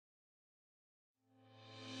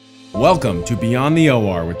Welcome to Beyond the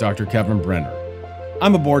O.R. with Dr. Kevin Brenner.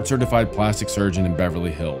 I'm a board-certified plastic surgeon in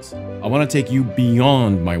Beverly Hills. I want to take you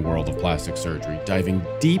beyond my world of plastic surgery, diving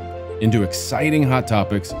deep into exciting hot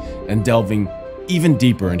topics and delving even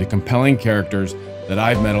deeper into compelling characters that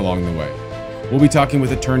I've met along the way. We'll be talking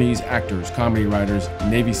with attorneys, actors, comedy writers,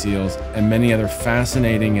 Navy SEALs, and many other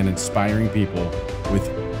fascinating and inspiring people with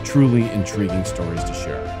truly intriguing stories to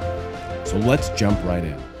share. So let's jump right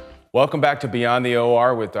in. Welcome back to Beyond the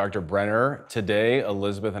O.R. with Dr. Brenner. Today,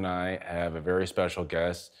 Elizabeth and I have a very special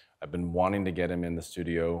guest. I've been wanting to get him in the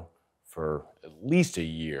studio for at least a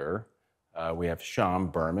year. We have Sean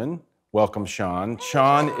Berman. Welcome, Sean.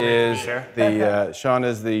 Sean is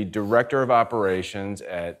the Director of Operations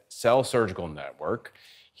at Cell Surgical Network.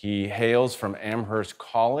 He hails from Amherst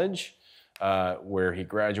College, where he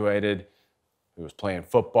graduated. He was playing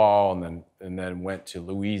football and then went to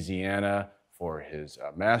Louisiana for his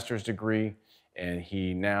master's degree, and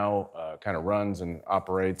he now kind of runs and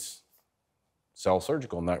operates Cell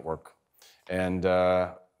Surgical Network. And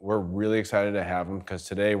we're really excited to have him because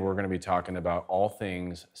today we're going to be talking about all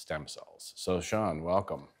things stem cells. So Sean,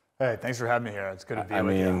 welcome. Hey, thanks for having me here. It's good to be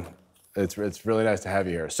with you. It's really nice to have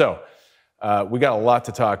you here. So we got a lot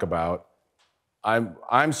to talk about.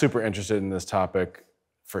 I'm super interested in this topic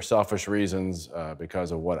for selfish reasons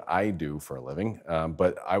because of what I do for a living.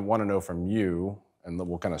 But I want to know from you, and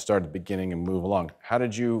we'll kind of start at the beginning and move along. How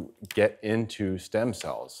did you get into stem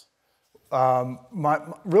cells?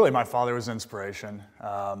 My father was inspiration.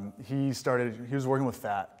 He was working with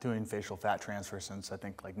fat, doing facial fat transfer since I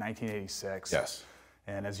think like 1986. Yes.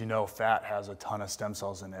 And as you know, fat has a ton of stem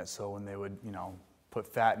cells in it. So when they would, put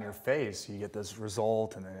fat in your face, you get this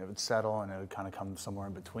result, and then it would settle, and it would kind of come somewhere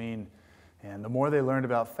in between. And the more they learned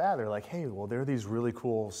about fat, they're like, hey, well, there are these really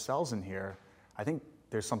cool cells in here. I think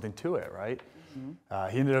there's something to it, right? Mm-hmm.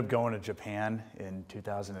 He ended up going to Japan in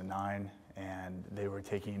 2009, and they were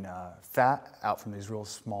taking fat out from these real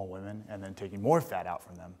small women and then taking more fat out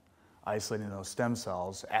from them, isolating those stem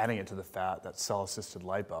cells, adding it to the fat, that cell-assisted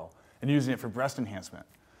lipo, and using it for breast enhancement.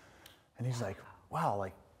 And he's like, wow,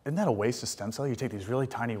 isn't that a waste of stem cell? You take these really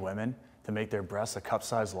tiny women to make their breasts a cup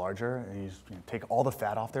size larger, and you take all the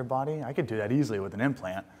fat off their body. I could do that easily with an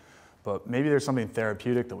implant, but maybe there's something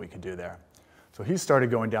therapeutic that we could do there. So he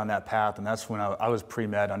started going down that path, and that's when I was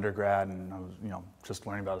pre-med undergrad, and I was just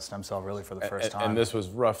learning about a stem cell really for the first time. And this was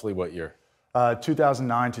roughly what year?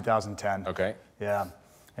 2009, 2010. Okay. Yeah,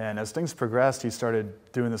 and as things progressed, he started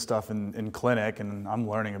doing this stuff in clinic, and I'm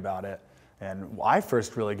learning about it. And I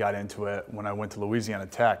first really got into it when I went to Louisiana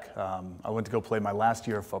Tech. I went to go play my last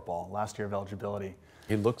year of football, last year of eligibility.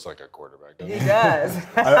 He looks like a quarterback, doesn't he? He does.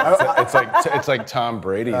 It's like Tom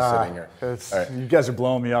Brady sitting here. Right. You guys are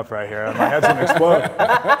blowing me up right here. My head's gonna explode.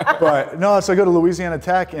 But no, so I go to Louisiana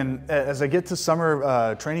Tech, and as I get to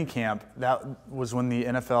summer training camp, that was when the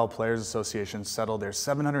NFL Players Association settled their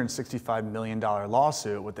 $765 million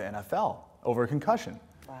lawsuit with the NFL over a concussion.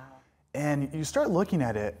 Wow. And you start looking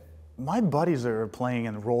at it. My buddies that were playing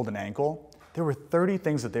and rolled an ankle, there were 30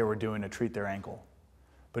 things that they were doing to treat their ankle.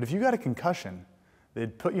 But if you got a concussion,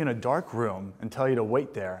 they'd put you in a dark room and tell you to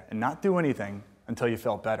wait there and not do anything until you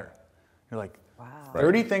felt better. You're like, wow.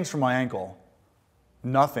 30 things for my ankle,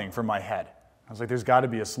 nothing for my head. I was like, there's got to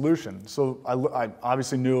be a solution. So I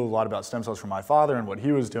obviously knew a lot about stem cells from my father and what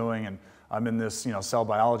he was doing, and I'm in this cell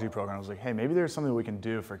biology program. I was like, hey, maybe there's something we can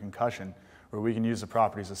do for concussion where we can use the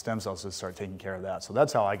properties of stem cells to start taking care of that. So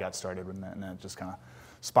that's how I got started, and then it just kind of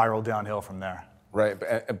spiraled downhill from there. Right,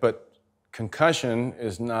 but concussion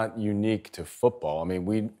is not unique to football. I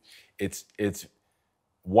mean, it's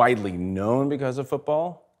widely known because of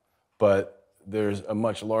football, but there's a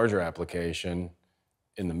much larger application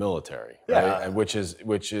in the military, right? Which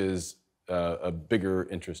is a bigger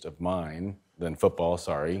interest of mine than football,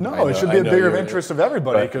 sorry. No, it should be a bigger interest of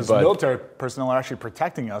everybody because military personnel are actually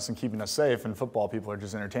protecting us and keeping us safe, and football people are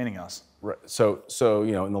just entertaining us. Right. So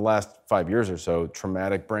in the last 5 years or so,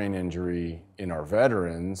 traumatic brain injury in our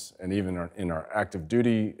veterans and even in our active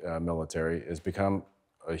duty military has become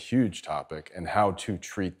a huge topic, and how to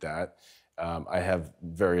treat that. I have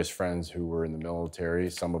various friends who were in the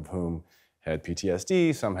military, some of whom had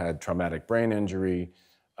PTSD, some had traumatic brain injury,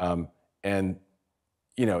 and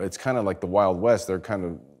it's kind of like the Wild West. They're kind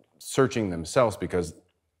of searching themselves because,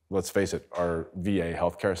 let's face it, our VA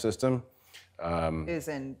healthcare system is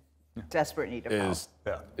in desperate need of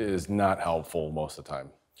help. Is not helpful most of the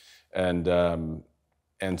time,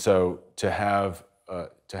 and so to have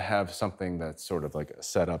something that's sort of like a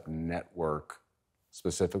set up network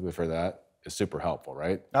specifically for that is super helpful,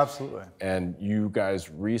 right? Absolutely. And you guys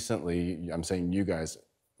recently, I'm saying you guys,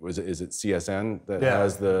 is it CSN that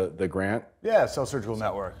has the grant? Yeah, Cell Surgical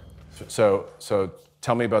Network. So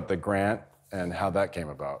tell me about the grant and how that came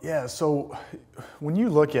about. Yeah, so when you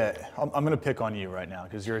look at, I'm going to pick on you right now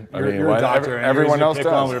because you're I mean, a doctor. And everyone else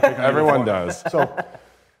does. Everyone does. So,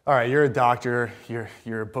 all right, you're a doctor.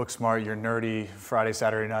 You're book smart. You're nerdy. Friday,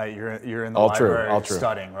 Saturday night. You're in the library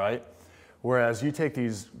studying, right? Whereas you take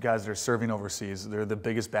these guys that are serving overseas, they're the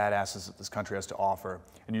biggest badasses that this country has to offer,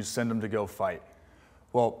 and you send them to go fight.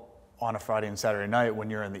 Well, on a Friday and Saturday night, when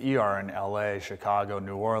you're in the ER in LA, Chicago,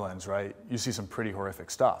 New Orleans, right, you see some pretty horrific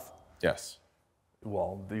stuff. Yes.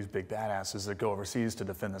 Well, these big badasses that go overseas to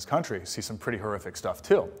defend this country see some pretty horrific stuff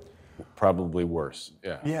too. Probably worse,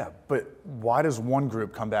 yeah. Yeah, but why does one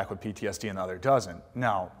group come back with PTSD and the other doesn't?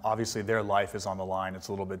 Now, obviously their life is on the line. It's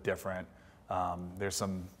a little bit different. There's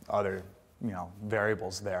some other,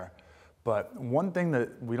 variables there. But one thing that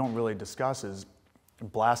we don't really discuss is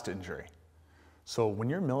blast injury. So when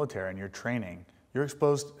you're military and you're training, you're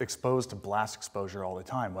exposed to blast exposure all the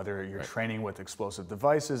time, whether you're training with explosive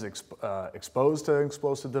devices, exposed to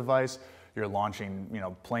explosive device, you're launching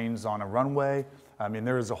planes on a runway. I mean,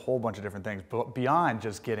 there is a whole bunch of different things, but beyond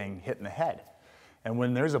just getting hit in the head. And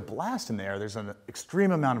when there's a blast in the air, there's an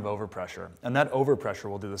extreme amount of overpressure. And that overpressure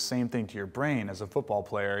will do the same thing to your brain as a football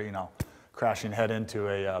player, crashing head into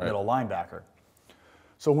a middle linebacker.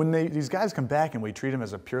 So when these guys come back and we treat them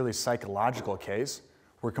as a purely psychological case,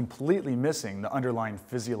 we're completely missing the underlying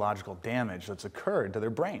physiological damage that's occurred to their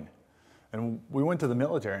brain. And we went to the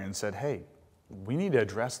military and said, hey, we need to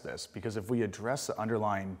address this, because if we address the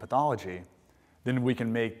underlying pathology, then we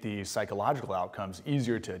can make the psychological outcomes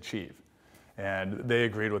easier to achieve. And they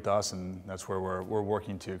agreed with us, and that's where we're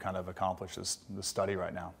working to kind of accomplish this study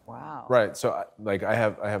right now. Wow. Right. So, I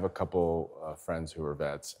have a couple friends who are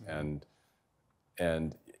vets, and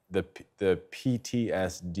the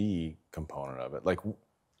PTSD component of it,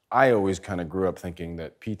 I always kind of grew up thinking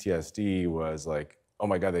that PTSD was like, oh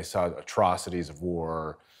my God, they saw atrocities of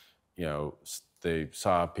war, they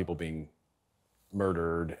saw people being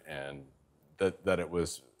murdered, and that it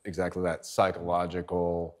was exactly that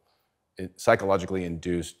psychologically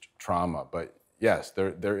induced trauma. But yes,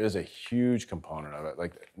 there is a huge component of it,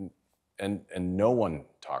 and no one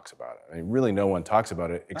talks about it. I mean, really, no one talks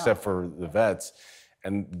about it except for the vets,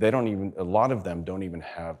 and a lot of them don't even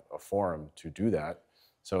have a forum to do that.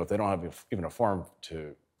 So if they don't have even a forum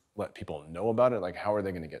to let people know about it, how are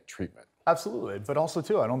they going to get treatment? Absolutely, but also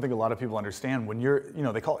too, I don't think a lot of people understand when you're,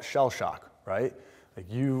 they call it shell shock, right?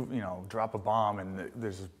 You drop a bomb and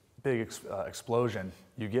there's this big explosion,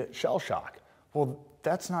 you get shell shock. Well,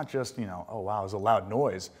 that's not just, oh wow, it was a loud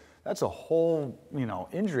noise. That's a whole,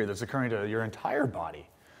 injury that's occurring to your entire body.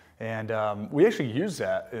 And we actually use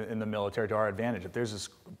that in the military to our advantage. If there's this,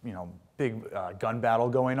 big gun battle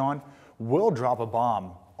going on, we'll drop a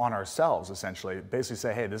bomb on ourselves, essentially. Basically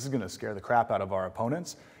say, hey, this is gonna scare the crap out of our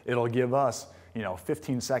opponents. It'll give us,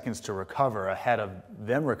 15 seconds to recover ahead of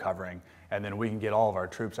them recovering, and then we can get all of our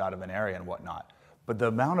troops out of an area and whatnot. But the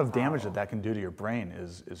amount of damage that can do to your brain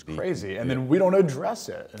is crazy, and then we don't address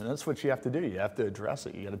it, and that's what you have to do. You have to address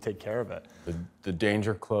it. You got to take care of it. The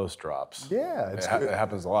danger close drops. Yeah, it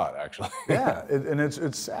happens a lot, actually. Yeah, and it's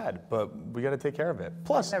sad, but we got to take care of it.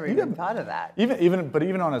 Plus, I've never even thought of that.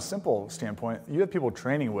 Even on a simple standpoint, you have people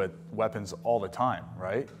training with weapons all the time,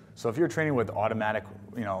 right? So if you're training with automatic,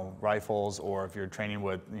 rifles, or if you're training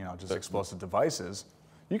with, just explosive devices,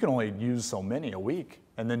 you can only use so many a week,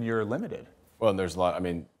 and then you're limited. Well, and there's a lot. I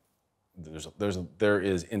mean, there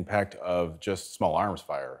is impact of just small arms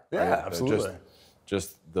fire. Yeah, right? absolutely.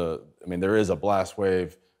 There is a blast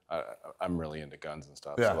wave. I'm really into guns and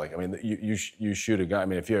stuff. Yeah. So you shoot a gun. I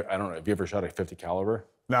mean, I don't know, have you ever shot a 50 caliber?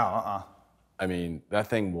 No, I mean, that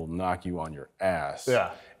thing will knock you on your ass.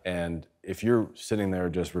 Yeah. And if you're sitting there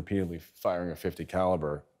just repeatedly firing a 50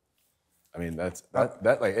 caliber, I mean, it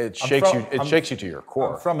shakes you to your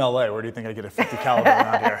core. I'm from LA. Where do you think I get a 50 caliber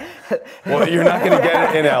around here? Well, you're not going to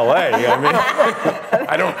get it in LA. I mean,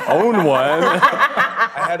 I don't own one.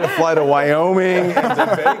 I had to fly to Wyoming and to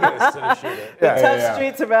Vegas to shoot it. The tough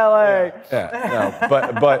streets of LA. Yeah. No,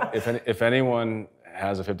 but if anyone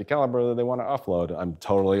has a 50 caliber that they want to offload, I'm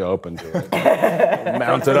totally open to it.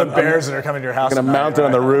 Mount it on the bears that are coming to your house. I'm going to mount it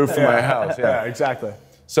on the roof of my house. Yeah, exactly.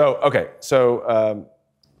 So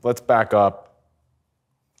let's back up.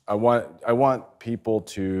 I want people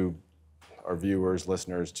our viewers,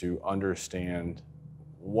 listeners, to understand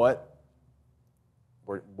what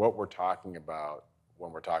we're talking about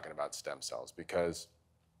when we're talking about stem cells, because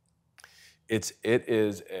it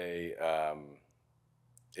is a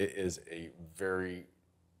very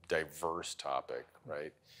diverse topic,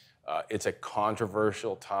 right? It's a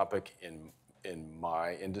controversial topic in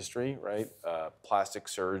my industry, right? Plastic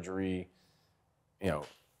surgery,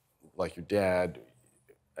 like your dad.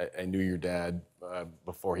 I knew your dad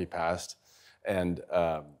before he passed, and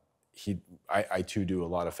I too do a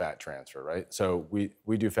lot of fat transfer, right? So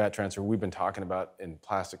we do fat transfer. We've been talking about in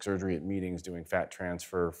plastic surgery at meetings doing fat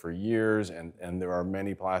transfer for years, and there are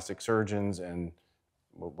many plastic surgeons and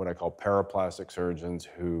what I call paraplastic surgeons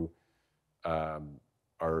who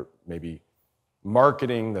are maybe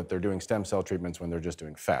marketing that they're doing stem cell treatments when they're just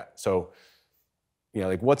doing fat. So, you know,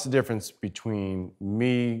 like what's the difference between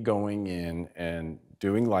me going in and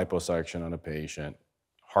doing liposuction on a patient,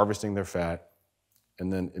 harvesting their fat,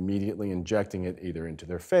 and then immediately injecting it either into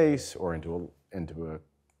their face or into an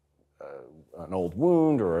old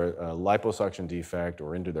wound or a liposuction defect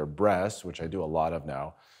or into their breasts, which I do a lot of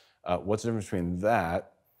now. What's the difference between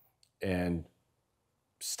that and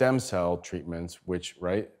stem cell treatments, which,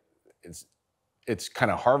 right, it's kind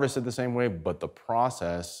of harvested the same way, but the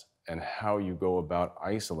process and how you go about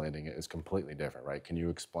isolating it is completely different, right? Can you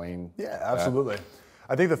explain? Yeah, absolutely.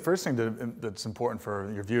 I think the first thing that's important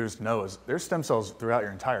for your viewers to know is there's stem cells throughout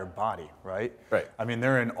your entire body, right? Right. I mean,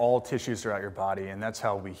 they're in all tissues throughout your body, and that's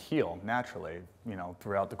how we heal naturally, you know,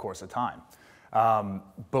 throughout the course of time.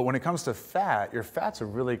 But when it comes to fat, your fat's a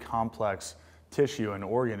really complex tissue and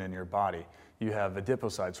organ in your body. You have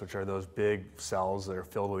adipocytes, which are those big cells that are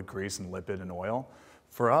filled with grease and lipid and oil.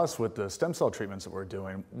 For us, with the stem cell treatments that we're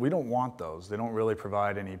doing, we don't want those. They don't really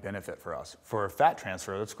provide any benefit for us. For fat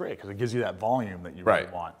transfer, that's great because it gives you that volume that you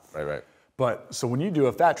really want. Right. But so when you do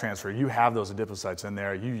a fat transfer, you have those adipocytes in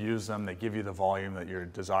there. You use them. They give you the volume that you're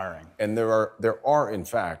desiring. And there are in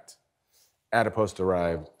fact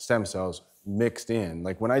adipose-derived stem cells mixed in.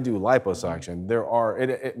 Like when I do liposuction, there are.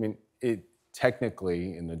 It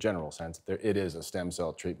technically, in the general sense, it is a stem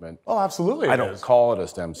cell treatment. Oh, absolutely. I don't call it a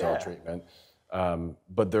stem cell treatment.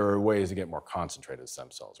 But there are ways to get more concentrated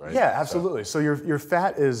stem cells, right? Yeah, absolutely. So your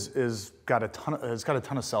fat has got a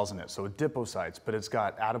ton of cells in it. So adipocytes, but it's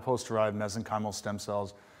got adipose-derived mesenchymal stem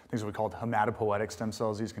cells, things that we call hematopoietic stem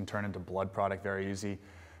cells. These can turn into blood product very easy.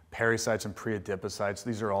 Pericytes and pre-adipocytes.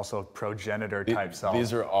 These are also progenitor type cells.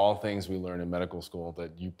 These are all things we learn in medical school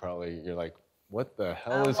that you're like, what the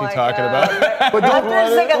hell is he talking about? But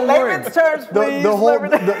don't layman's terms, please.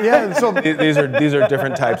 So these are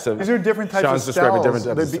different types of. These are different types Sean's of cells. describing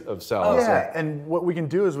different types of cells. Yeah, and what we can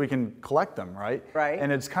do is we can collect them, right? Right.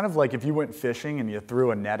 And it's kind of like if you went fishing and you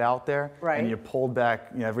threw a net out there, and you pulled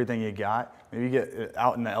back, everything you got. Maybe you get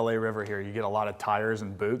out in the LA River here, you get a lot of tires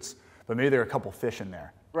and boots, but maybe there are a couple fish in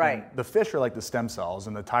there. Right. And the fish are like the stem cells,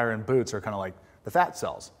 and the tire and boots are kind of like the fat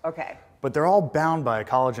cells. Okay. But they're all bound by a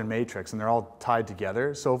collagen matrix, and they're all tied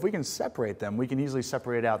together. So if we can separate them, we can easily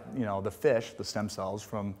separate out, the fish, the stem cells,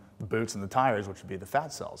 from the boots and the tires, which would be the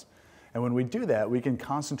fat cells. And when we do that, we can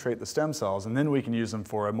concentrate the stem cells, and then we can use them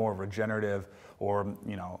for a more regenerative or,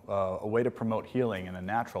 a way to promote healing in a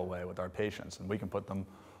natural way with our patients. And we can put them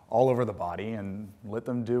all over the body and let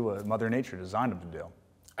them do what Mother Nature designed them to do.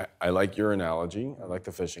 I like your analogy. I like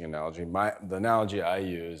the fishing analogy. The analogy I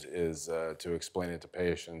use is to explain it to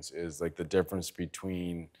patients is like the difference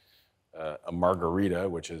between a margarita,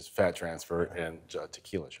 which is fat transfer, and a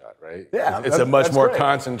tequila shot, right? Yeah, it's a much more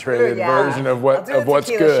concentrated version of what's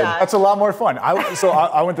good. Shot. That's a lot more fun.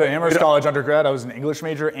 I went to Amherst College undergrad. I was an English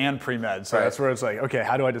major and pre-med, so that's where it's like, okay,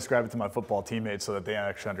 how do I describe it to my football teammates so that they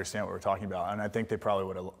actually understand what we're talking about? And I think they probably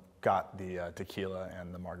would have got the tequila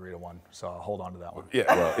and the margarita one, so I'll hold on to that one. Yeah,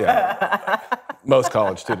 well, yeah. Most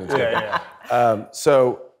college students.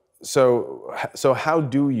 So how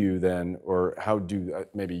do you then, or how do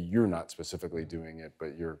maybe you're not specifically doing it,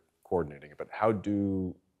 but you're coordinating it? But how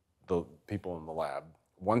do the people in the lab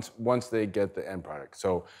once they get the end product?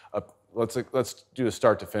 So let's do a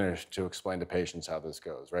start to finish to explain to patients how this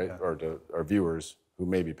goes, right? Yeah. Or to our viewers who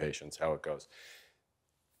may be patients, how it goes.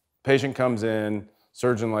 Patient comes in.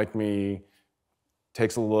 Surgeon like me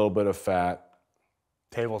takes a little bit of fat.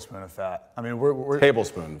 Tablespoon of fat. I mean,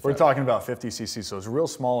 we're talking about 50 cc, so it's a real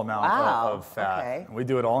small amount of fat. Okay. And we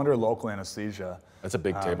do it all under local anesthesia. That's a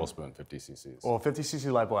big tablespoon, 50 cc's. Well, 50 cc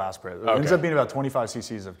lipoaspirate. It ends up being about 25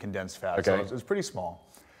 cc's of condensed fat, so it's pretty small.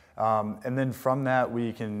 And then from that,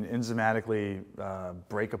 we can enzymatically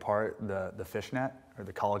break apart the fishnet, or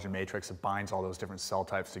the collagen matrix that binds all those different cell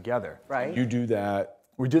types together. Right. You do that?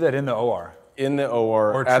 We do that in the OR. In the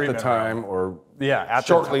OR at the time, or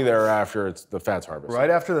shortly thereafter, the fat's harvested. Right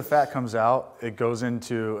after the fat comes out, it goes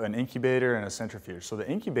into an incubator and a centrifuge. So the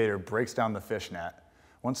incubator breaks down the fishnet.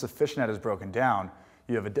 Once the fishnet is broken down,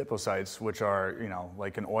 you have adipocytes, which are,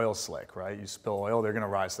 like an oil slick, right? You spill oil, they're going to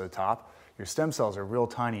rise to the top. Your stem cells are real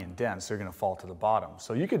tiny and dense, they're going to fall to the bottom.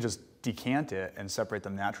 So you could just decant it and separate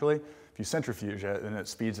them naturally. If you centrifuge it, then it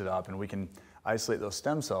speeds it up, and we can isolate those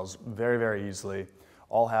stem cells very, very easily.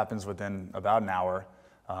 All happens within about an hour.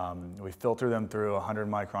 We filter them through a 100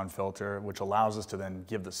 micron filter, which allows us to then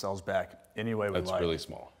give the cells back any way we like. That's really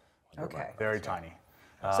small. Okay. Very tiny.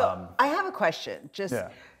 So I have a question.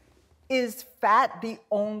 Is fat the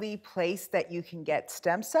only place that you can get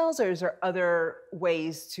stem cells, or is there other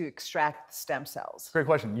ways to extract stem cells? Great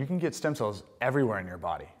question. You can get stem cells everywhere in your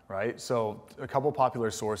body, right? So a couple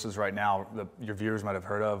popular sources right now that your viewers might have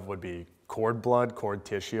heard of would be cord blood, cord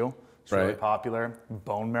tissue. It's really popular.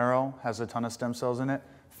 Bone marrow has a ton of stem cells in it.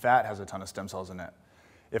 Fat has a ton of stem cells in it.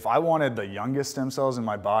 If I wanted the youngest stem cells in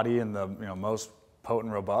my body and the most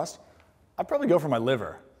potent, robust, I'd probably go for my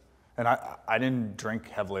liver. And I didn't drink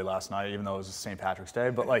heavily last night, even though it was St. Patrick's Day,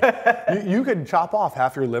 but like you could chop off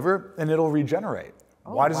half your liver and it'll regenerate.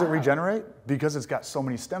 Why does it regenerate? Because it's got so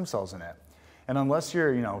many stem cells in it. And unless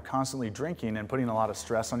you're constantly drinking and putting a lot of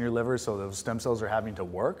stress on your liver so those stem cells are having to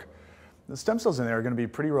work, the stem cells in there are going to be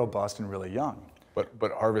pretty robust and really young.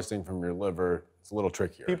 But harvesting from your liver, it's a little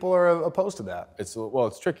trickier. People are opposed to that. It's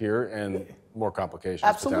trickier and more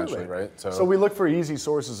complications potentially, right? So we look for easy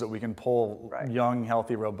sources that we can pull young,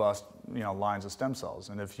 healthy, robust, lines of stem cells.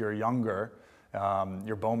 And if you're younger,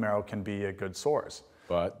 your bone marrow can be a good source.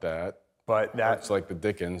 But that's like the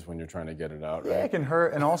Dickens when you're trying to get it out, right? Yeah, it can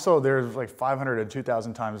hurt. And also there's like 500 to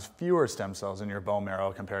 2,000 times fewer stem cells in your bone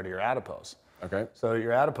marrow compared to your adipose. Okay. So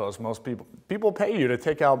your adipose, most people pay you to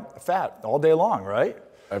take out fat all day long, right?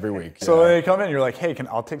 Every week. So they come in, you're like, hey,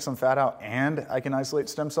 I'll take some fat out and I can isolate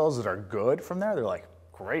stem cells that are good from there. They're like,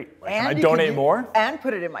 great. Like, can I donate more? And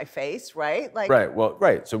put it in my face, right? Like. Right. Well,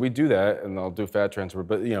 right. So we do that, and I'll do fat transfer.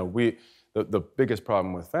 But the biggest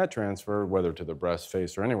problem with fat transfer, whether to the breast,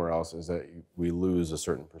 face, or anywhere else, is that we lose a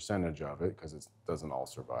certain percentage of it because it doesn't all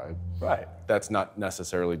survive. Right. That's not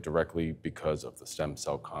necessarily directly because of the stem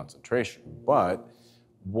cell concentration. But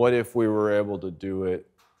what if we were able to do it,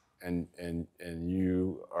 and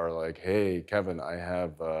you are like, hey, Kevin, I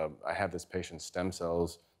have this patient's stem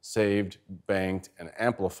cells saved, banked, and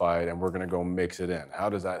amplified, and we're going to go mix it in. How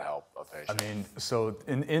does that help a patient? I mean, so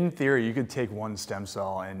in theory, you could take one stem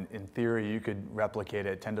cell, and in theory, you could replicate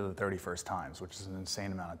it 10 to the 31st times, which is an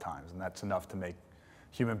insane amount of times, and that's enough to make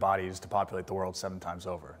human bodies to populate the world 7 times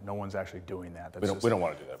over. No one's actually doing that. We don't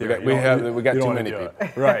want to do that. We got too many people.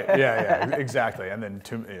 Right? Yeah, exactly. And then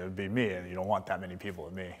it would be me, and you don't want that many people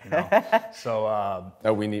with me. So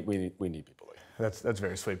no, we need people. That's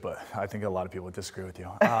very sweet, but I think a lot of people would disagree with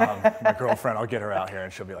you. My girlfriend, I'll get her out here,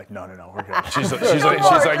 and she'll be like, no, we're good. She's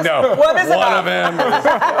like, no. One of them.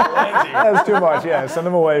 That's too much. Yeah, send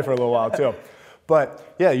them away for a little while too.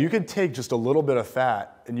 But yeah, you could take just a little bit of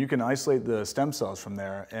fat, and you can isolate the stem cells from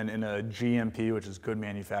there. And in a GMP, which is good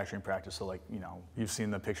manufacturing practice, so like you've seen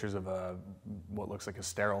the pictures of what looks like a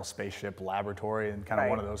sterile spaceship laboratory, and kind of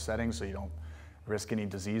one of those settings, so you don't risk any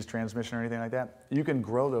disease transmission or anything like that. You can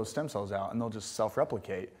grow those stem cells out, and they'll just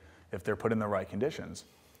self-replicate if they're put in the right conditions.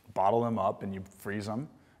 Bottle them up, and you freeze them,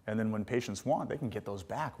 and then when patients want, they can get those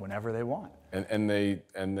back whenever they want. And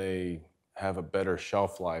they have a better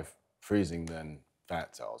shelf life freezing than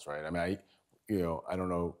fat cells, right? I mean, I don't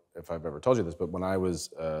know if I've ever told you this, but when I was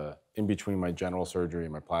in between my general surgery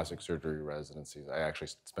and my plastic surgery residencies, I actually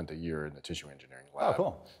spent a year in the tissue engineering lab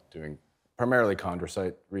doing primarily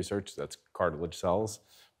chondrocyte research, that's cartilage cells,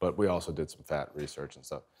 but we also did some fat research and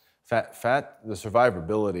stuff. Fat, the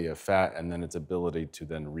survivability of fat and then its ability to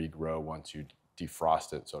then regrow once you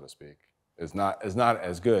defrost it, so to speak, is not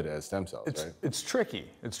as good as stem cells, right? It's tricky.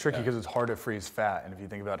 It's tricky because it's hard to freeze fat. And if you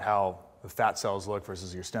think about how the fat cells look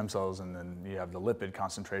versus your stem cells, and then you have the lipid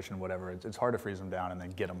concentration, whatever, it's hard to freeze them down and then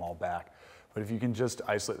get them all back. But if you can just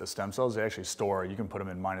isolate the stem cells, they actually store, you can put them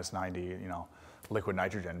in -90, liquid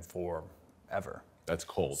nitrogen forever. That's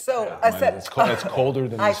cold. So it's colder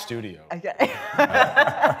than the studio. Okay.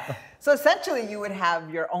 So essentially, you would have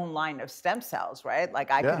your own line of stem cells, right?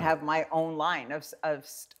 Like I could have my own line of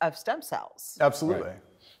stem cells. Absolutely. Right.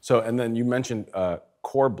 So, and then you mentioned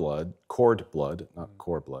cord blood, not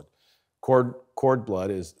cord blood. Cord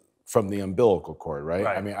blood is from the umbilical cord, right?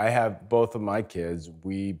 I mean, I have both of my kids.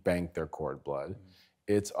 We bank their cord blood.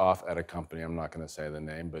 It's off at a company. I'm not going to say the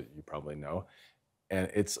name, but you probably know. And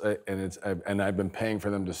I've been paying for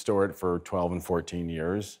them to store it for 12 and 14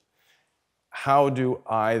 years. How do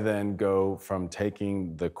I then go from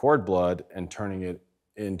taking the cord blood and turning it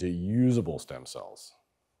into usable stem cells?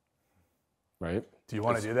 Right? Do you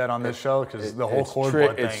want to do that on this show? Because the whole cord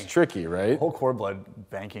blood thing, it's tricky, right? The whole cord blood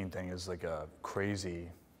banking thing is like a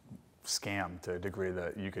crazy scam to a degree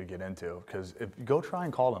that you could get into. Because if you go try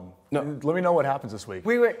and call them, let me know what happens this week.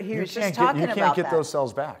 He was just talking about that. You can't get those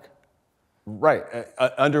cells back. Right.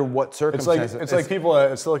 Under what circumstances? It's like people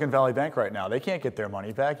at Silicon Valley Bank right now. They can't get their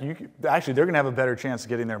money back. Actually, they're going to have a better chance of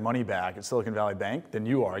getting their money back at Silicon Valley Bank than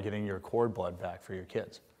you are getting your cord blood back for your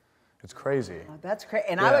kids. It's crazy. Oh, that's crazy.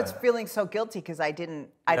 And I was feeling so guilty because I didn't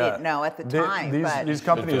know at the time. These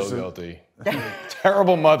companies feel guilty.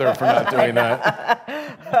 Terrible mother for not doing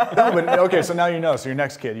that. No, but okay, so now you know. So your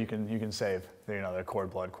next kid, you can save their cord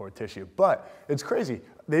blood, cord tissue. But it's crazy.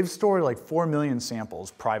 They've stored like 4 million samples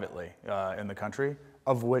privately in the country,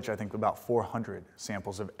 of which I think about 400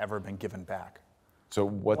 samples have ever been given back. So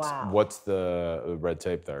what's the red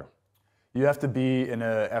tape there? You have to be in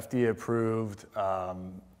a FDA-approved,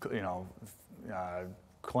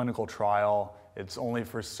 clinical trial. It's only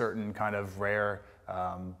for certain kind of rare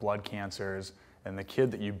blood cancers, and the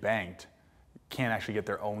kid that you banked can't actually get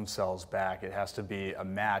their own cells back. It has to be a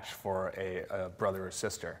match for a brother or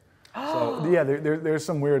sister. So yeah, there's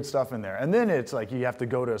some weird stuff in there. And then it's like you have to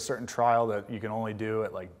go to a certain trial that you can only do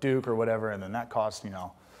at like Duke or whatever, and then that costs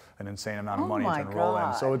an insane amount of money to enroll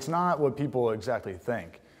in. So it's not what people exactly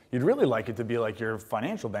think. You'd really like it to be like your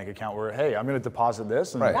financial bank account where, hey, I'm going to deposit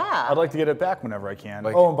this, and I'd like to get it back whenever I can.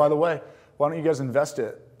 Oh, and by the way, why don't you guys invest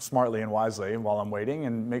it smartly and wisely while I'm waiting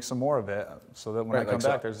and make some more of it so that when I come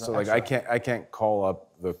back, there's so I can't call up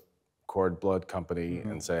the cord blood company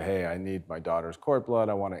and say, hey, I need my daughter's cord blood.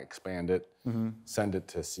 I want to expand it. Send it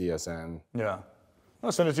to CSN. Yeah. No,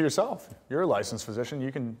 send it to yourself. You're a licensed physician.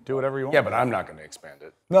 You can do whatever you want. Yeah, but I'm not going to expand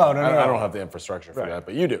it. No. I don't have the infrastructure for that,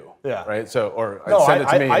 but you do. Yeah. Right? So, send it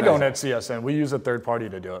to me. I don't at CSN. We use a third party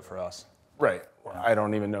to do it for us. Right. Yeah. I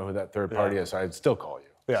don't even know who that third party is, so I'd still call you.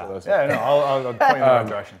 Yeah. So I'll point you in the right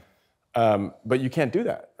direction. But you can't do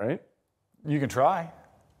that, right? You can try.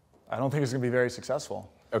 I don't think it's going to be very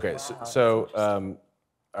successful. Okay. So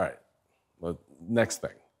all right. Well, next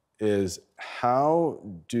thing is, how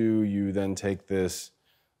do you then take this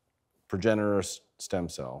progenitor stem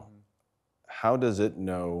cell? How does it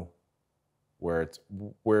know where it's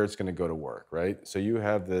going to go to work, right? So you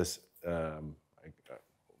have this,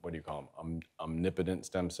 what do you call them? Omnipotent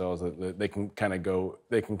stem cells. They can kind of go.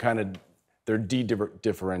 They're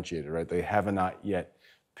de-differentiated, right? They have not yet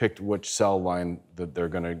picked which cell line that they're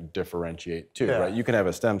going to differentiate to, right? You can have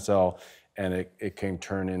a stem cell, and it can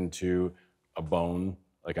turn into a bone,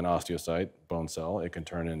 like an osteocyte, bone cell. It can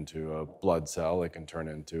turn into a blood cell. It can turn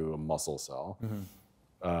into a muscle cell.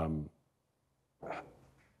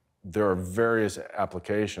 There are various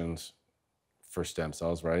applications for stem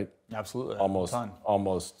cells, right? Absolutely.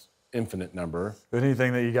 Almost infinite number.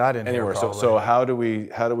 Anything that you got in anywhere. Here, so how do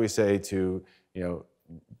we say to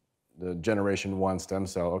the generation 1 stem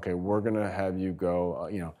cell, okay, we're gonna have you go.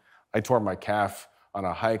 I tore my calf on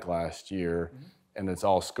a hike last year, and it's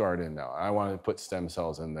all scarred in now. I want to put stem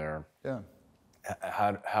cells in there. Yeah.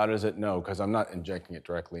 How does it know? Because I'm not injecting it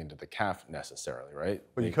directly into the calf necessarily, right?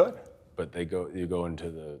 Well, you could. But you go into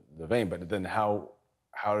the vein. But then how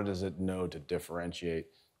does it know to differentiate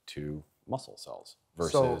to muscle cells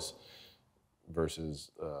versus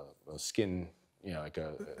a skin, like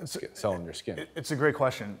a cell in your skin? It's a great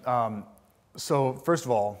question. So first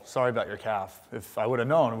of all, sorry about your calf. If I would have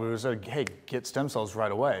known, we would have said, hey, get stem cells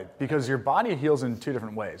right away. Because your body heals in 2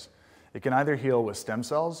 different ways. It can either heal with stem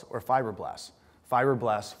cells or fibroblasts.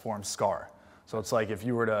 Fibroblasts form scar. So it's like if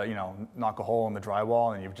you were to, knock a hole in the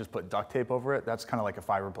drywall and you just put duct tape over it, that's kind of like a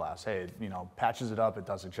fibroblast. Hey, patches it up, it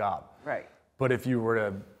does a job. Right. But if you were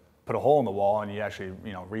to put a hole in the wall and you actually,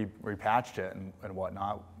 repatched it and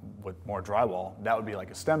whatnot with more drywall, that would be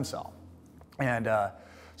like a stem cell. And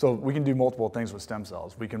so we can do multiple things with stem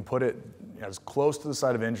cells. We can put it as close to the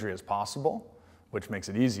site of injury as possible, which makes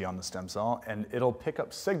it easy on the stem cell, and it'll pick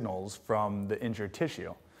up signals from the injured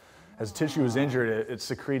tissue. As tissue is injured, it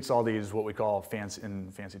secretes all these, what we call in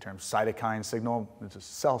fancy terms, cytokine signal. It's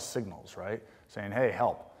just cell signals, right? Saying, hey,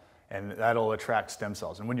 help. And that'll attract stem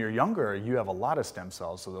cells. And when you're younger, you have a lot of stem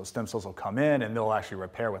cells, so those stem cells will come in and they'll actually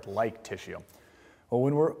repair with like tissue. Well,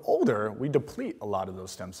 when we're older, we deplete a lot of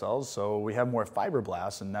those stem cells, so we have more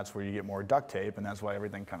fibroblasts, and that's where you get more duct tape, and that's why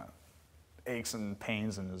everything kind of aches and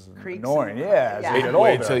pains and is annoying. As you get older.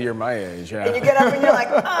 Wait till you're my age. Yeah. And you get up and you're like,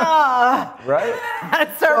 right? And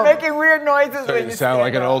start making weird noises when you sound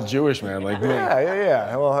like an old Jewish man like me.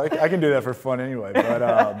 Yeah. Well, I can do that for fun anyway.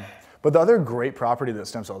 But the other great property that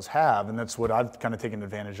stem cells have, and that's what I've kind of taken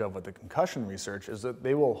advantage of with the concussion research, is that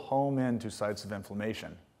they will home into sites of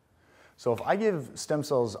inflammation. So if I give stem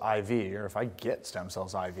cells IV, or if I get stem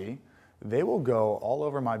cells IV, they will go all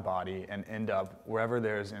over my body and end up wherever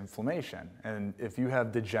there's inflammation. And if you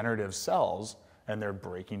have degenerative cells and they're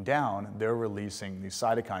breaking down, they're releasing these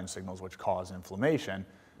cytokine signals which cause inflammation,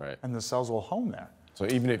 and the cells will home there. So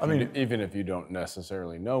even if you don't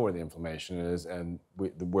necessarily know where the inflammation is, and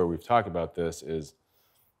where we've talked about this is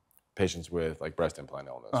patients with like breast implant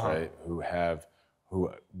illness, right? Who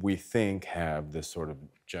we think have this sort of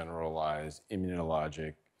generalized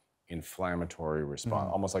immunologic inflammatory response,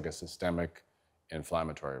 almost like a systemic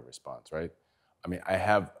inflammatory response, right? I mean, I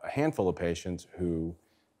have a handful of patients who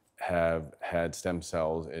have had stem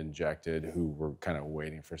cells injected who were kind of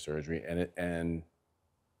waiting for surgery, and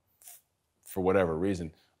for whatever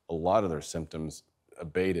reason, a lot of their symptoms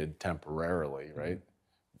abated temporarily, right?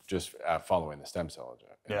 Just following the stem cell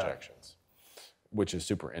injections, which is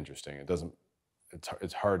super interesting.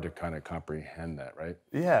 It's hard to kind of comprehend that, right?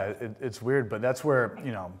 Yeah, it's weird, but that's where,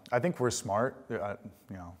 I think we're smart.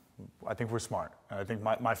 I think we're smart. I think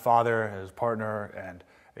my father, his partner,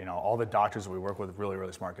 and all the doctors we work with, really,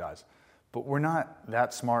 really smart guys. But we're not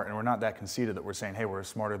that smart, and we're not that conceited that we're saying, hey, we're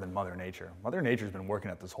smarter than Mother Nature. Mother Nature's been working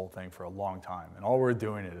at this whole thing for a long time, and all we're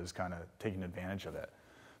doing is kind of taking advantage of it.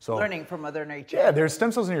 So learning from Mother Nature. Yeah, there's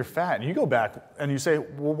stem cells in your fat, and you go back and you say,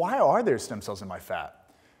 well, why are there stem cells in my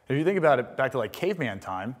fat? If you think about it back to like caveman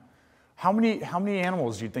time, how many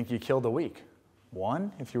animals do you think you killed a week?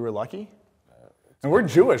 One, if you were lucky? And we're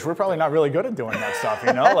Jewish. We're probably not really good at doing that stuff,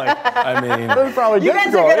 Like, I mean, probably you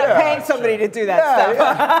guys are good at paying somebody to do that stuff.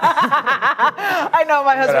 I know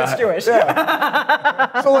my husband's Jewish.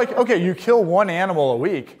 So, like, okay, you kill one animal a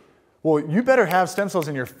week. Well, you better have stem cells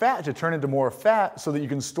in your fat to turn into more fat so that you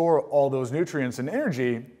can store all those nutrients and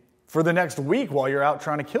energy for the next week while you're out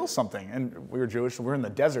trying to kill something. And we're Jewish, so we're in the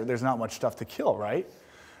desert. There's not much stuff to kill, right?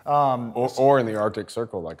 Or in the Arctic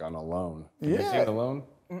Circle, like on Alone. Have you seen Alone?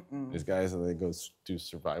 Mm-mm. These guys, they go do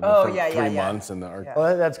survival for 3 months in the Arctic.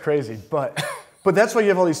 Well, that's crazy, but that's why you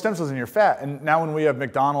have all these stem cells in your fat. And now when we have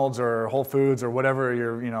McDonald's or Whole Foods or whatever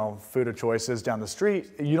your food of choice is down the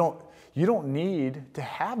street, you don't need to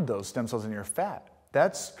have those stem cells in your fat.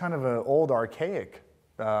 That's kind of an old archaic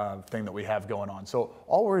thing that we have going on. So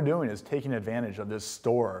all we're doing is taking advantage of this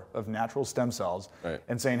store of natural stem cells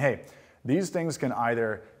and saying, hey, these things can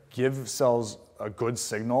either give cells a good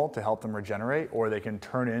signal to help them regenerate, or they can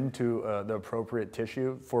turn into the appropriate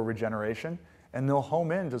tissue for regeneration, and they'll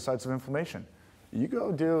home in to sites of inflammation. You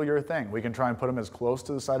go do your thing. We can try and put them as close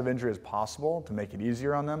to the site of injury as possible to make it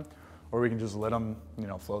easier on them, or we can just let them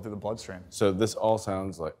flow through the bloodstream. So this all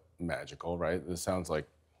sounds like magical, right? This sounds like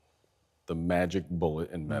the magic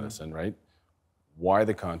bullet in medicine, right? Why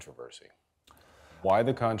the controversy? Why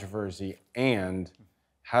the controversy, and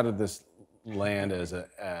how did this land as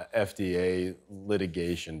a FDA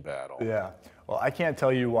litigation battle? Yeah, well, I can't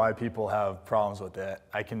tell you why people have problems with it.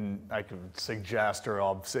 I can suggest, or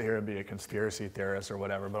I'll sit here and be a conspiracy theorist or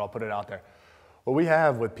whatever, but I'll put it out there. What we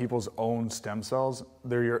have with people's own stem cells,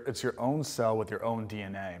 it's your own cell with your own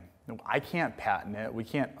DNA. I can't patent it, we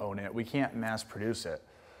can't own it, we can't mass produce it.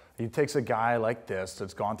 It takes a guy like this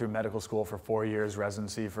that's gone through medical school for 4 years,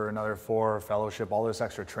 residency for another 4, fellowship, all this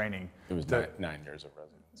extra training. It was 9 years of residency.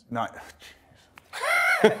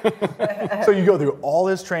 So you go through all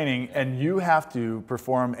this training, and you have to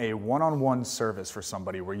perform a one-on-one service for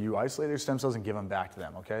somebody where you isolate their stem cells and give them back to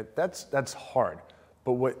them, okay? That's hard.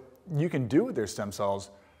 But what you can do with their stem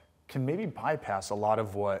cells can maybe bypass a lot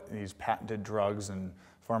of what these patented drugs and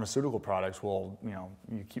pharmaceutical products will,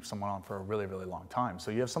 you keep someone on for a really, really long time.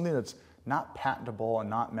 So you have something that's not patentable and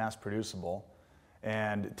not mass producible,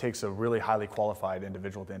 and it takes a really highly qualified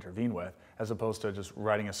individual to intervene with, as opposed to just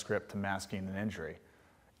writing a script to masking an injury.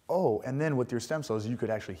 Oh, and then with your stem cells, you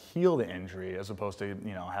could actually heal the injury, as opposed to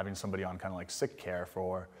having somebody on kind of like sick care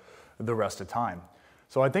for the rest of the time.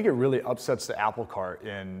 So I think it really upsets the apple cart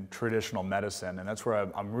in traditional medicine, and that's where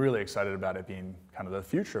I'm really excited about it being kind of the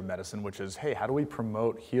future of medicine, which is, hey, how do we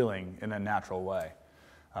promote healing in a natural way?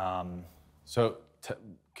 Can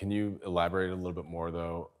you elaborate a little bit more,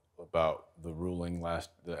 though, about the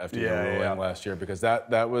FDA ruling last year, because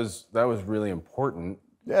that was really important.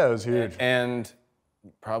 Yeah, it was huge. And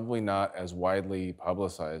probably not as widely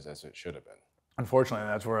publicized as it should have been. Unfortunately,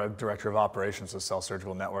 that's where a director of operations of Cell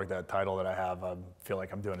Surgical Network, that title that I have, I feel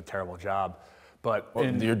like I'm doing a terrible job. But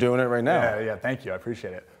you're doing it right now. Yeah, thank you, I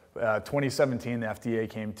appreciate it. 2017, the FDA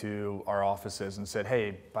came to our offices and said,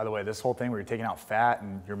 hey, by the way, this whole thing where you're taking out fat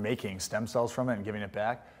and you're making stem cells from it and giving it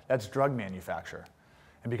back, that's drug manufacture.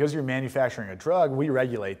 And because you're manufacturing a drug, we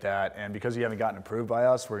regulate that, and because you haven't gotten approved by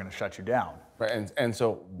us, we're going to shut you down. Right, and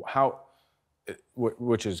so how,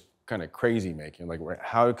 which is kind of crazy making, like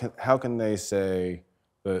how can they say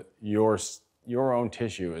that your own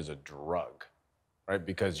tissue is a drug, right?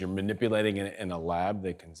 Because you're manipulating it in a lab,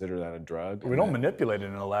 they consider that a drug. We don't manipulate it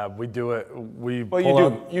in a lab. We do it.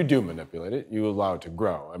 You do manipulate it. You allow it to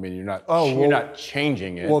grow. I mean, you're not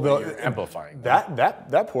changing it. Well, you're amplifying it.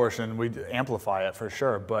 That portion we amplify it for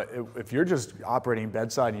sure. But if you're just operating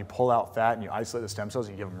bedside and you pull out fat and you isolate the stem cells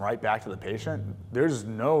and you give them right back to the patient, there's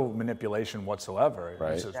no manipulation whatsoever.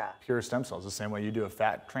 Right. It's just pure stem cells. The same way you do a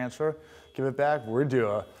fat transfer, give it back. We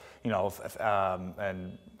do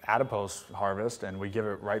an adipose harvest, and we give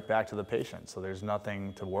it right back to the patient. So there's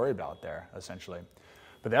nothing to worry about there, essentially.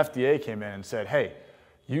 But the FDA came in and said, hey,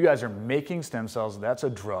 you guys are making stem cells, that's a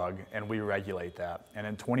drug, and we regulate that. And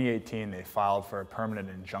in 2018, they filed for a permanent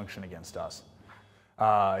injunction against us.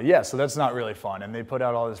 So that's not really fun. And they put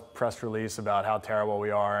out all this press release about how terrible we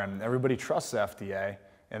are, and everybody trusts the FDA.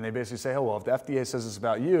 And they basically say, oh, well, if the FDA says it's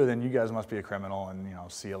about you, then you guys must be a criminal, and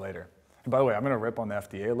see you later. And by the way, I'm gonna rip on the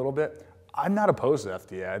FDA a little bit. I'm not opposed to the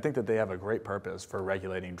FDA. I think that they have a great purpose for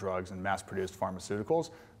regulating drugs and mass-produced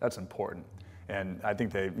pharmaceuticals. That's important. And I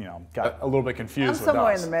think they, got a little bit confused with us. I'm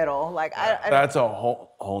somewhere in the middle. That's a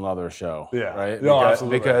whole nother show, right? No,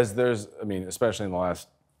 absolutely. Because there's, especially in the last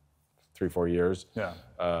 3-4 years,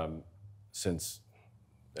 since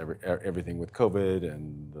everything with COVID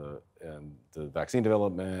and the vaccine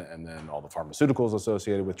development, and then all the pharmaceuticals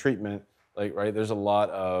associated with treatment, right? There's a lot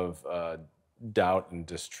of doubt and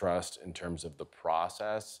distrust in terms of the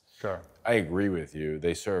process. Sure. I agree with you.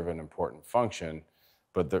 They serve an important function,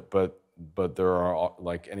 but there are,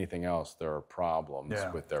 like anything else, there are problems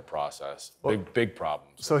with their process. Big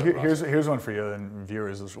problems. So here's one for you and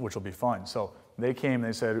viewers, which will be fun. So they came,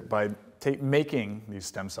 they said, by making these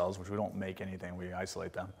stem cells, which we don't make anything, we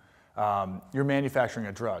isolate them, you're manufacturing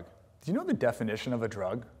a drug. Do you know the definition of a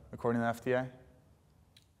drug, according to the FDA?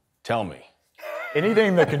 Tell me.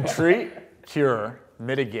 Anything that can treat, cure,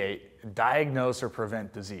 mitigate, diagnose, or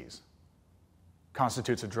prevent disease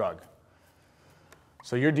constitutes a drug.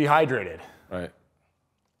 So you're dehydrated. Right.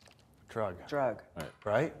 Drug.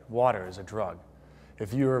 Right. Water is a drug.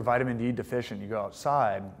 If you are vitamin D deficient, you go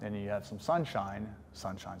outside and you have some sunshine,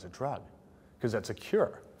 sunshine's a drug, because that's a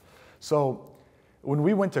cure. So when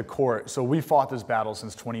we went to court, so we fought this battle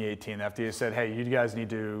since 2018. The FDA said, hey, you guys need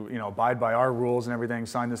to abide by our rules and everything,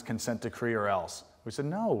 sign this consent decree or else. We said,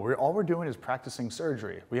 no, all we're doing is practicing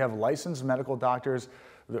surgery. We have licensed medical doctors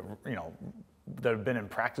that, that have been in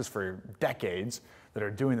practice for decades that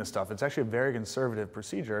are doing this stuff. It's actually a very conservative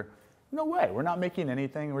procedure. No way, we're not making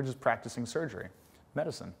anything, we're just practicing surgery,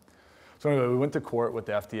 medicine. So anyway, we went to court with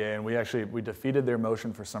the FDA, and we defeated their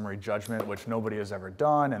motion for summary judgment, which nobody has ever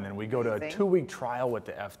done, and then we go to a 2-week trial with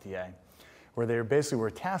the FDA, where they basically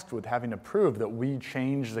were tasked with having to prove that we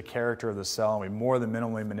change the character of the cell and we more than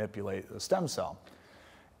minimally manipulate the stem cell.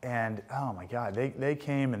 And oh my God, they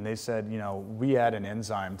came and they said, we add an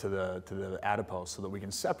enzyme to the adipose so that we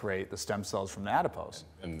can separate the stem cells from the adipose.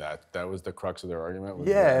 And that was the crux of their argument?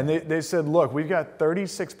 And they said, look, we've got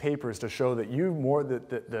 36 papers to show that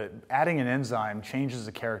that adding an enzyme changes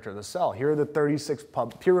the character of the cell. Here are the 36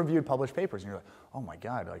 peer-reviewed published papers. And you're like, oh my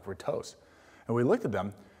God, we're toast. And we looked at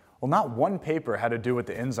them. Well, not one paper had to do with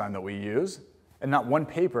the enzyme that we use, and not one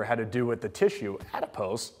paper had to do with the tissue,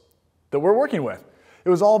 adipose, that we're working with. It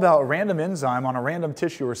was all about a random enzyme on a random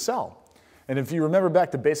tissue or cell. And if you remember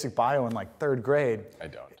back to basic bio in 3rd grade. I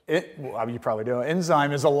don't. You probably do.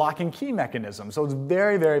 Enzyme is a lock and key mechanism. So it's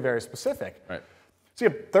very, very, very specific. Right. So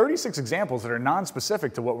you have 36 examples that are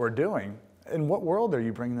non-specific to what we're doing. In what world are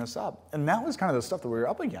you bringing this up? And that was kind of the stuff that we were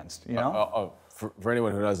up against, For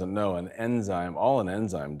anyone who doesn't know, all an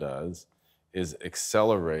enzyme does is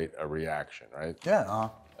accelerate a reaction, right? Yeah.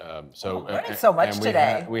 So learning so much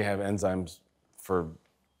today. We have enzymes for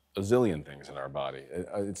a zillion things in our body.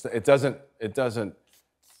 It doesn't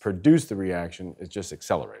produce the reaction, it just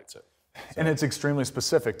accelerates it. So. And it's extremely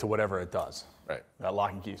specific to whatever it does. Right. That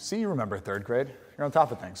lock and key. See, you remember 3rd grade. You're on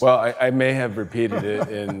top of things. Well, I may have repeated it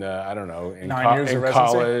in, I don't know, in 9 years of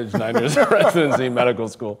college, 9 years of residency, medical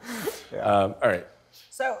school. Yeah. All right.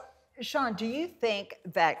 So, Sean, do you think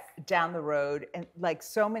that down the road, and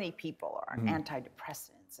so many people are on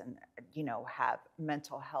antidepressants and, have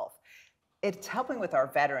mental health, it's helping with our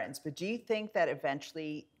veterans, but do you think that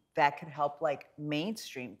eventually that could help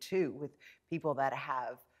mainstream too with people that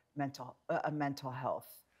have mental health?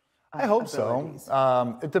 I hope abilities?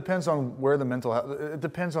 So. It depends on where the mental health, it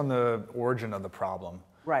depends on the origin of the problem.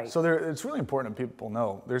 Right. So it's really important that people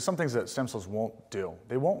know there's some things that stem cells won't do.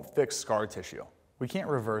 They won't fix scar tissue. We can't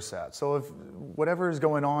reverse that. So if whatever is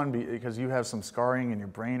going on because you have some scarring in your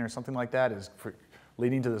brain or something like that is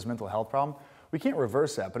leading to this mental health problem, we can't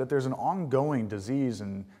reverse that. But if there's an ongoing disease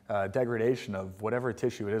and degradation of whatever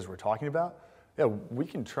tissue it is we're talking about, yeah, we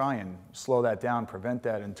can try and slow that down, prevent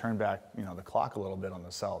that, and turn back, the clock a little bit on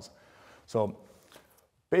the cells. So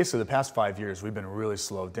basically, the past 5 years, we've been really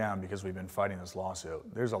slowed down because we've been fighting this lawsuit.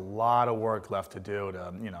 There's a lot of work left to do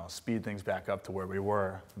to, speed things back up to where we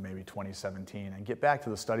were, maybe 2017, and get back to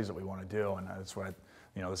the studies that we want to do. And that's what,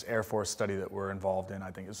 this Air Force study that we're involved in,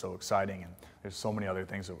 I think is so exciting. And there's so many other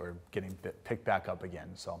things that we're getting picked back up again.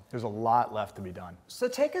 So there's a lot left to be done. So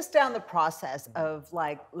take us down the process of,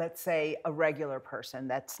 like, let's say a regular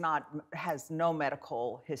person has no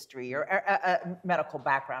medical history or a medical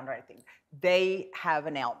background or anything. They have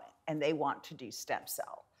an ailment and they want to do stem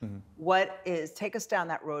cell. Take us down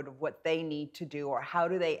that road of what they need to do, or how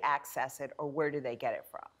do they access it, or where do they get it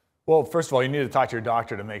from? Well, first of all, you need to talk to your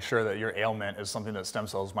doctor to make sure that your ailment is something that stem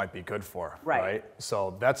cells might be good for, right?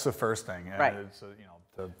 So that's the first thing, and it's,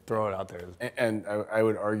 to throw it out there. And I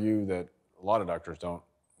would argue that a lot of doctors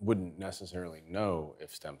wouldn't necessarily know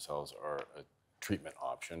if stem cells are a treatment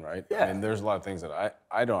option, right? Yeah. I mean, there's a lot of things that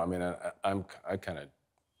I don't. I mean, I kind of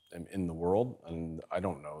am in the world, and I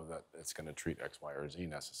don't know that it's going to treat X, Y, or Z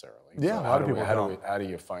necessarily. Yeah, so a lot of people don't. How do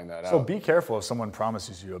you find that out? So be careful if someone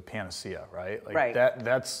promises you a panacea, right? Like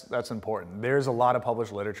that's important. There's a lot of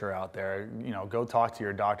published literature out there. Go talk to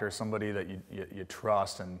your doctor, somebody that you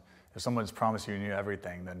trust, and if someone's promised you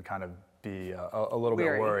everything, then kind of be a little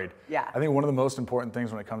bit worried. Yeah. I think one of the most important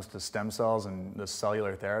things when it comes to stem cells and the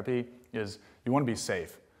cellular therapy is you want to be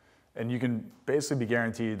safe. And you can basically be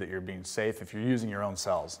guaranteed that you're being safe if you're using your own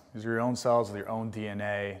cells. These are your own cells with your own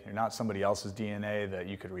DNA. You're not somebody else's DNA that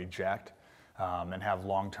you could reject and have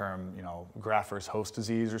long-term, graft versus host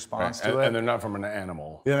disease response to it. And they're not from an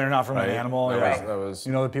animal. Yeah, they're not from an animal. That was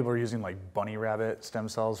that people are using like bunny rabbit stem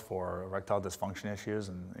cells for erectile dysfunction issues,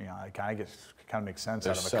 and it kind of makes sense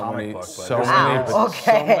out of a comic book. So much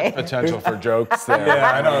potential for jokes there.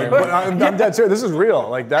 Yeah, I know. But I'm dead serious. This is real.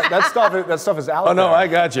 Like that stuff is out there. Oh no, I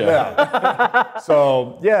got you. Yeah.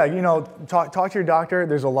 So yeah, talk to your doctor.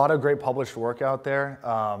 There's a lot of great published work out there.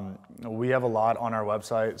 We have a lot on our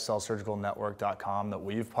website, cellsurgicalnetwork.com, that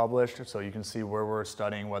we've published, so you can see where we're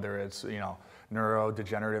studying, whether it's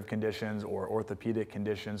neurodegenerative conditions or orthopedic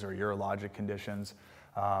conditions or urologic conditions.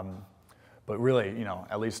 But really,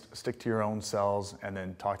 at least stick to your own cells and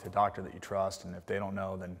then talk to a doctor that you trust. And if they don't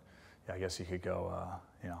know, then I guess you could go,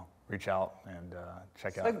 reach out and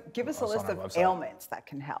check out. So give us a list of ailments that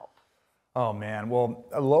can help. Oh man, well,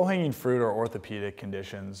 low-hanging fruit are orthopedic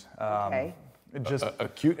conditions. Okay. Just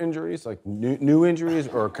acute injuries, like new injuries,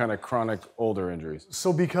 or kind of chronic older injuries?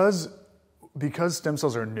 So because stem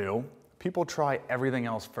cells are new, people try everything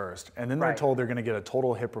else first, and then they're told they're going to get a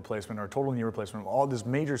total hip replacement or a total knee replacement, all this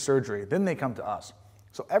major surgery, then they come to us.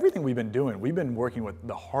 So everything we've been doing, we've been working with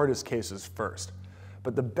the hardest cases first.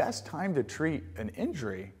 But the best time to treat an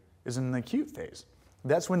injury is in the acute phase.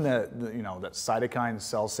 That's when that cytokine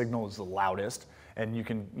cell signal is the loudest, and you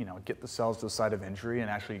can get the cells to the site of injury and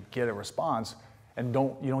actually get a response, and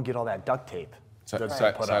you don't get all that duct tape.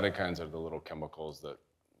 Cytokines are the little chemicals that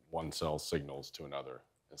one cell signals to another.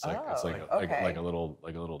 It's like like a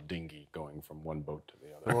little dinghy going from one boat to the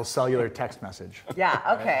other. A little cellular text message. Yeah.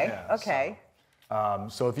 Okay. Yeah, okay.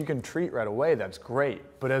 So if you can treat right away, that's great.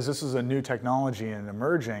 But as this is a new technology and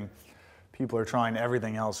emerging, people are trying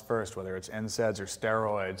everything else first, whether it's NSAIDs or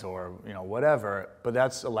steroids or whatever. But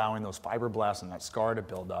that's allowing those fibroblasts and that scar to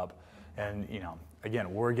build up. And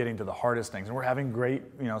again, we're getting to the hardest things, and we're having great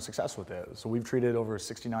success with it. So we've treated over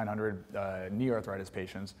 6,900 knee arthritis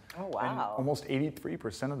patients. Oh wow! And almost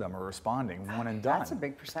 83% of them are responding, one and done. That's a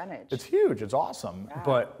big percentage. It's huge. It's awesome. Yeah.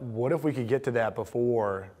 But what if we could get to that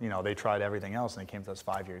before they tried everything else and they came to us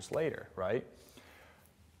 5 years later, right?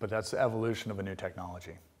 But that's the evolution of a new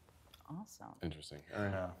technology. Awesome. Interesting. All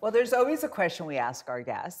right. Well, there's always a question we ask our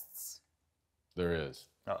guests. There is.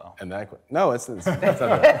 Uh-oh. And it's not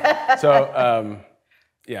that. So,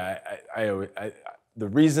 the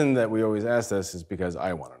reason that we always ask this is because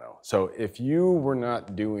I want to know. So if you were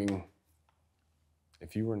not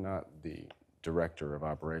the director of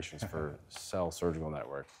operations for Cell Surgical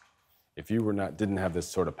Network, if you didn't have this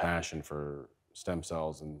sort of passion for stem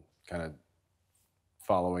cells and kind of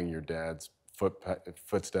following your dad's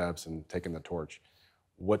footsteps and taking the torch,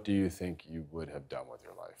 what do you think you would have done with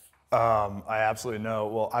your life? I absolutely know.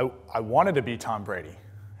 Well, I wanted to be Tom Brady,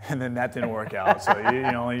 and then that didn't work out. So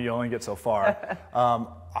you only get so far.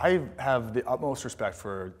 I have the utmost respect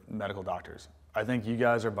for medical doctors. I think you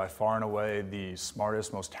guys are by far and away the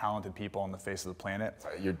smartest, most talented people on the face of the planet.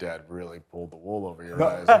 Your dad really pulled the wool over your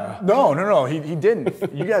eyes. Huh? No, he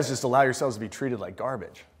didn't. You guys just allow yourselves to be treated like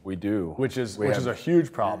garbage. We do. Which is a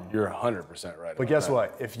huge problem. You're 100% right. But guess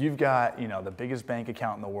what? If you've got, the biggest bank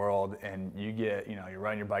account in the world and you get, you're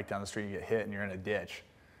riding your bike down the street, you get hit and you're in a ditch.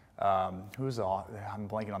 Who's the author? I'm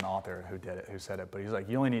blanking on the author who said it, but he's like,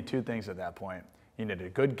 you only need two things at that point. You need a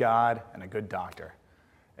good God and a good doctor.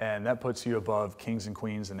 And that puts you above kings and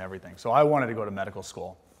queens and everything. So I wanted to go to medical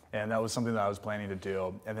school, and that was something that I was planning to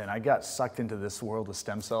do. And then I got sucked into this world of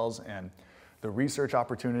stem cells and the research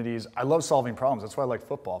opportunities. I love solving problems. That's why I like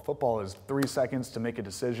football. Football is 3 seconds to make a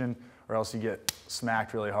decision, or else you get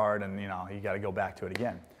smacked really hard and you got to go back to it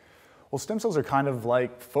again. Well, stem cells are kind of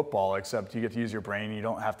like football, except you get to use your brain. You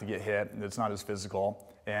don't have to get hit. It's not as physical.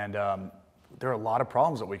 And there are a lot of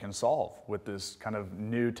problems that we can solve with this kind of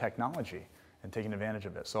new technology and taking advantage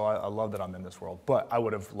of it. So I love that I'm in this world, but I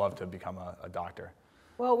would have loved to become a doctor.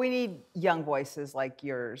 Well, we need young voices like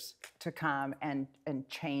yours to come and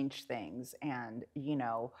change things. And,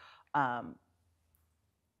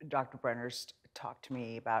 Dr. Brenner's talked to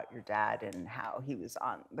me about your dad and how he was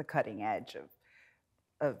on the cutting edge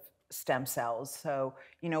of stem cells. So,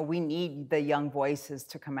 we need the young voices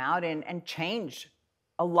to come out and change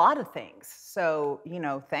a lot of things. So,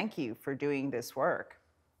 thank you for doing this work.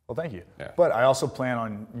 Well, thank you. Yeah. But I also plan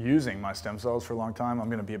on using my stem cells for a long time. I'm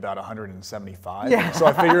going to be about 175. Yeah. So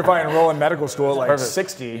I figure if I enroll in medical school at like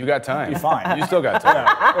 60, you got time. Be fine. You still got time.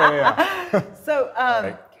 Yeah. So,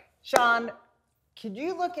 Sean, could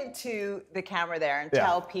you look into the camera there and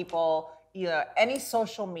tell people any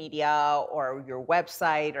social media or your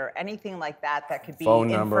website or anything like that could be phone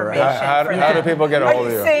number. information How do people get a hold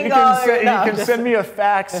of you? You can send me a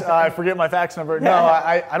fax. I forget my fax number. No,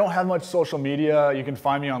 I don't have much social media. You can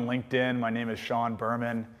find me on LinkedIn. My name is Sean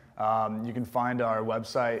Berman. You can find our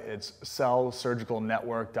website. It's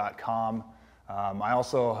cellsurgicalnetwork.com. I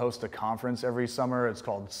also host a conference every summer. It's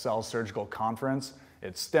called Cell Surgical Conference.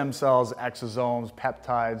 It's stem cells, exosomes,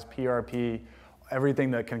 peptides, PRP, everything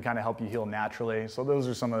that can kind of help you heal naturally. So those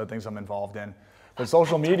are some of the things I'm involved in. But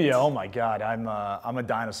social media, oh my God, I'm a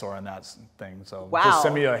dinosaur in that thing. So just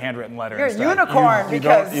send me a handwritten letter. You're a unicorn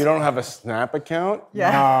because you don't have a Snap account?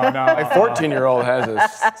 Yeah. No. My 14-year-old has a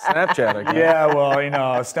Snapchat account. Yeah,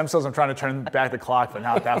 well, stem cells, I'm trying to turn back the clock, but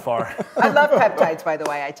not that far. I love peptides, by the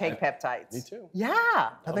way. I take peptides. Me too. Yeah.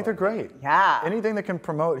 I think they're great. Yeah. Anything that can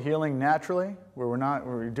promote healing naturally, where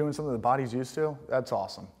we're doing something the body's used to, that's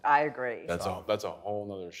awesome. I agree. That's a whole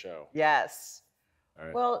nother show. Yes. All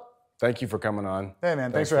right. Well, thank you for coming on. Hey,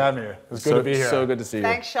 man, thanks for having me. It was good to be here. So good to see you.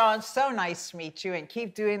 thanks, Sean. So nice to meet you, and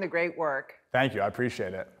keep doing the great work. Thank you. I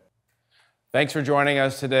appreciate it. Thanks for joining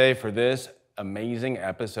us today for this amazing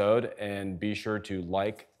episode, and be sure to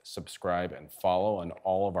like, subscribe, and follow on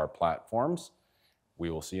all of our platforms. We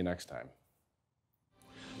will see you next time.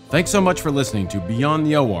 Thanks so much for listening to Beyond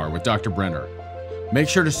the O.R. with Dr. Brenner. Make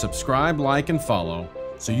sure to subscribe, like, and follow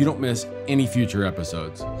so you don't miss any future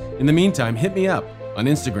episodes. In the meantime, hit me up on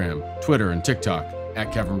Instagram, Twitter, and TikTok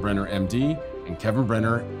at Kevin Brenner MD and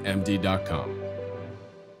KevinBrennerMD.com.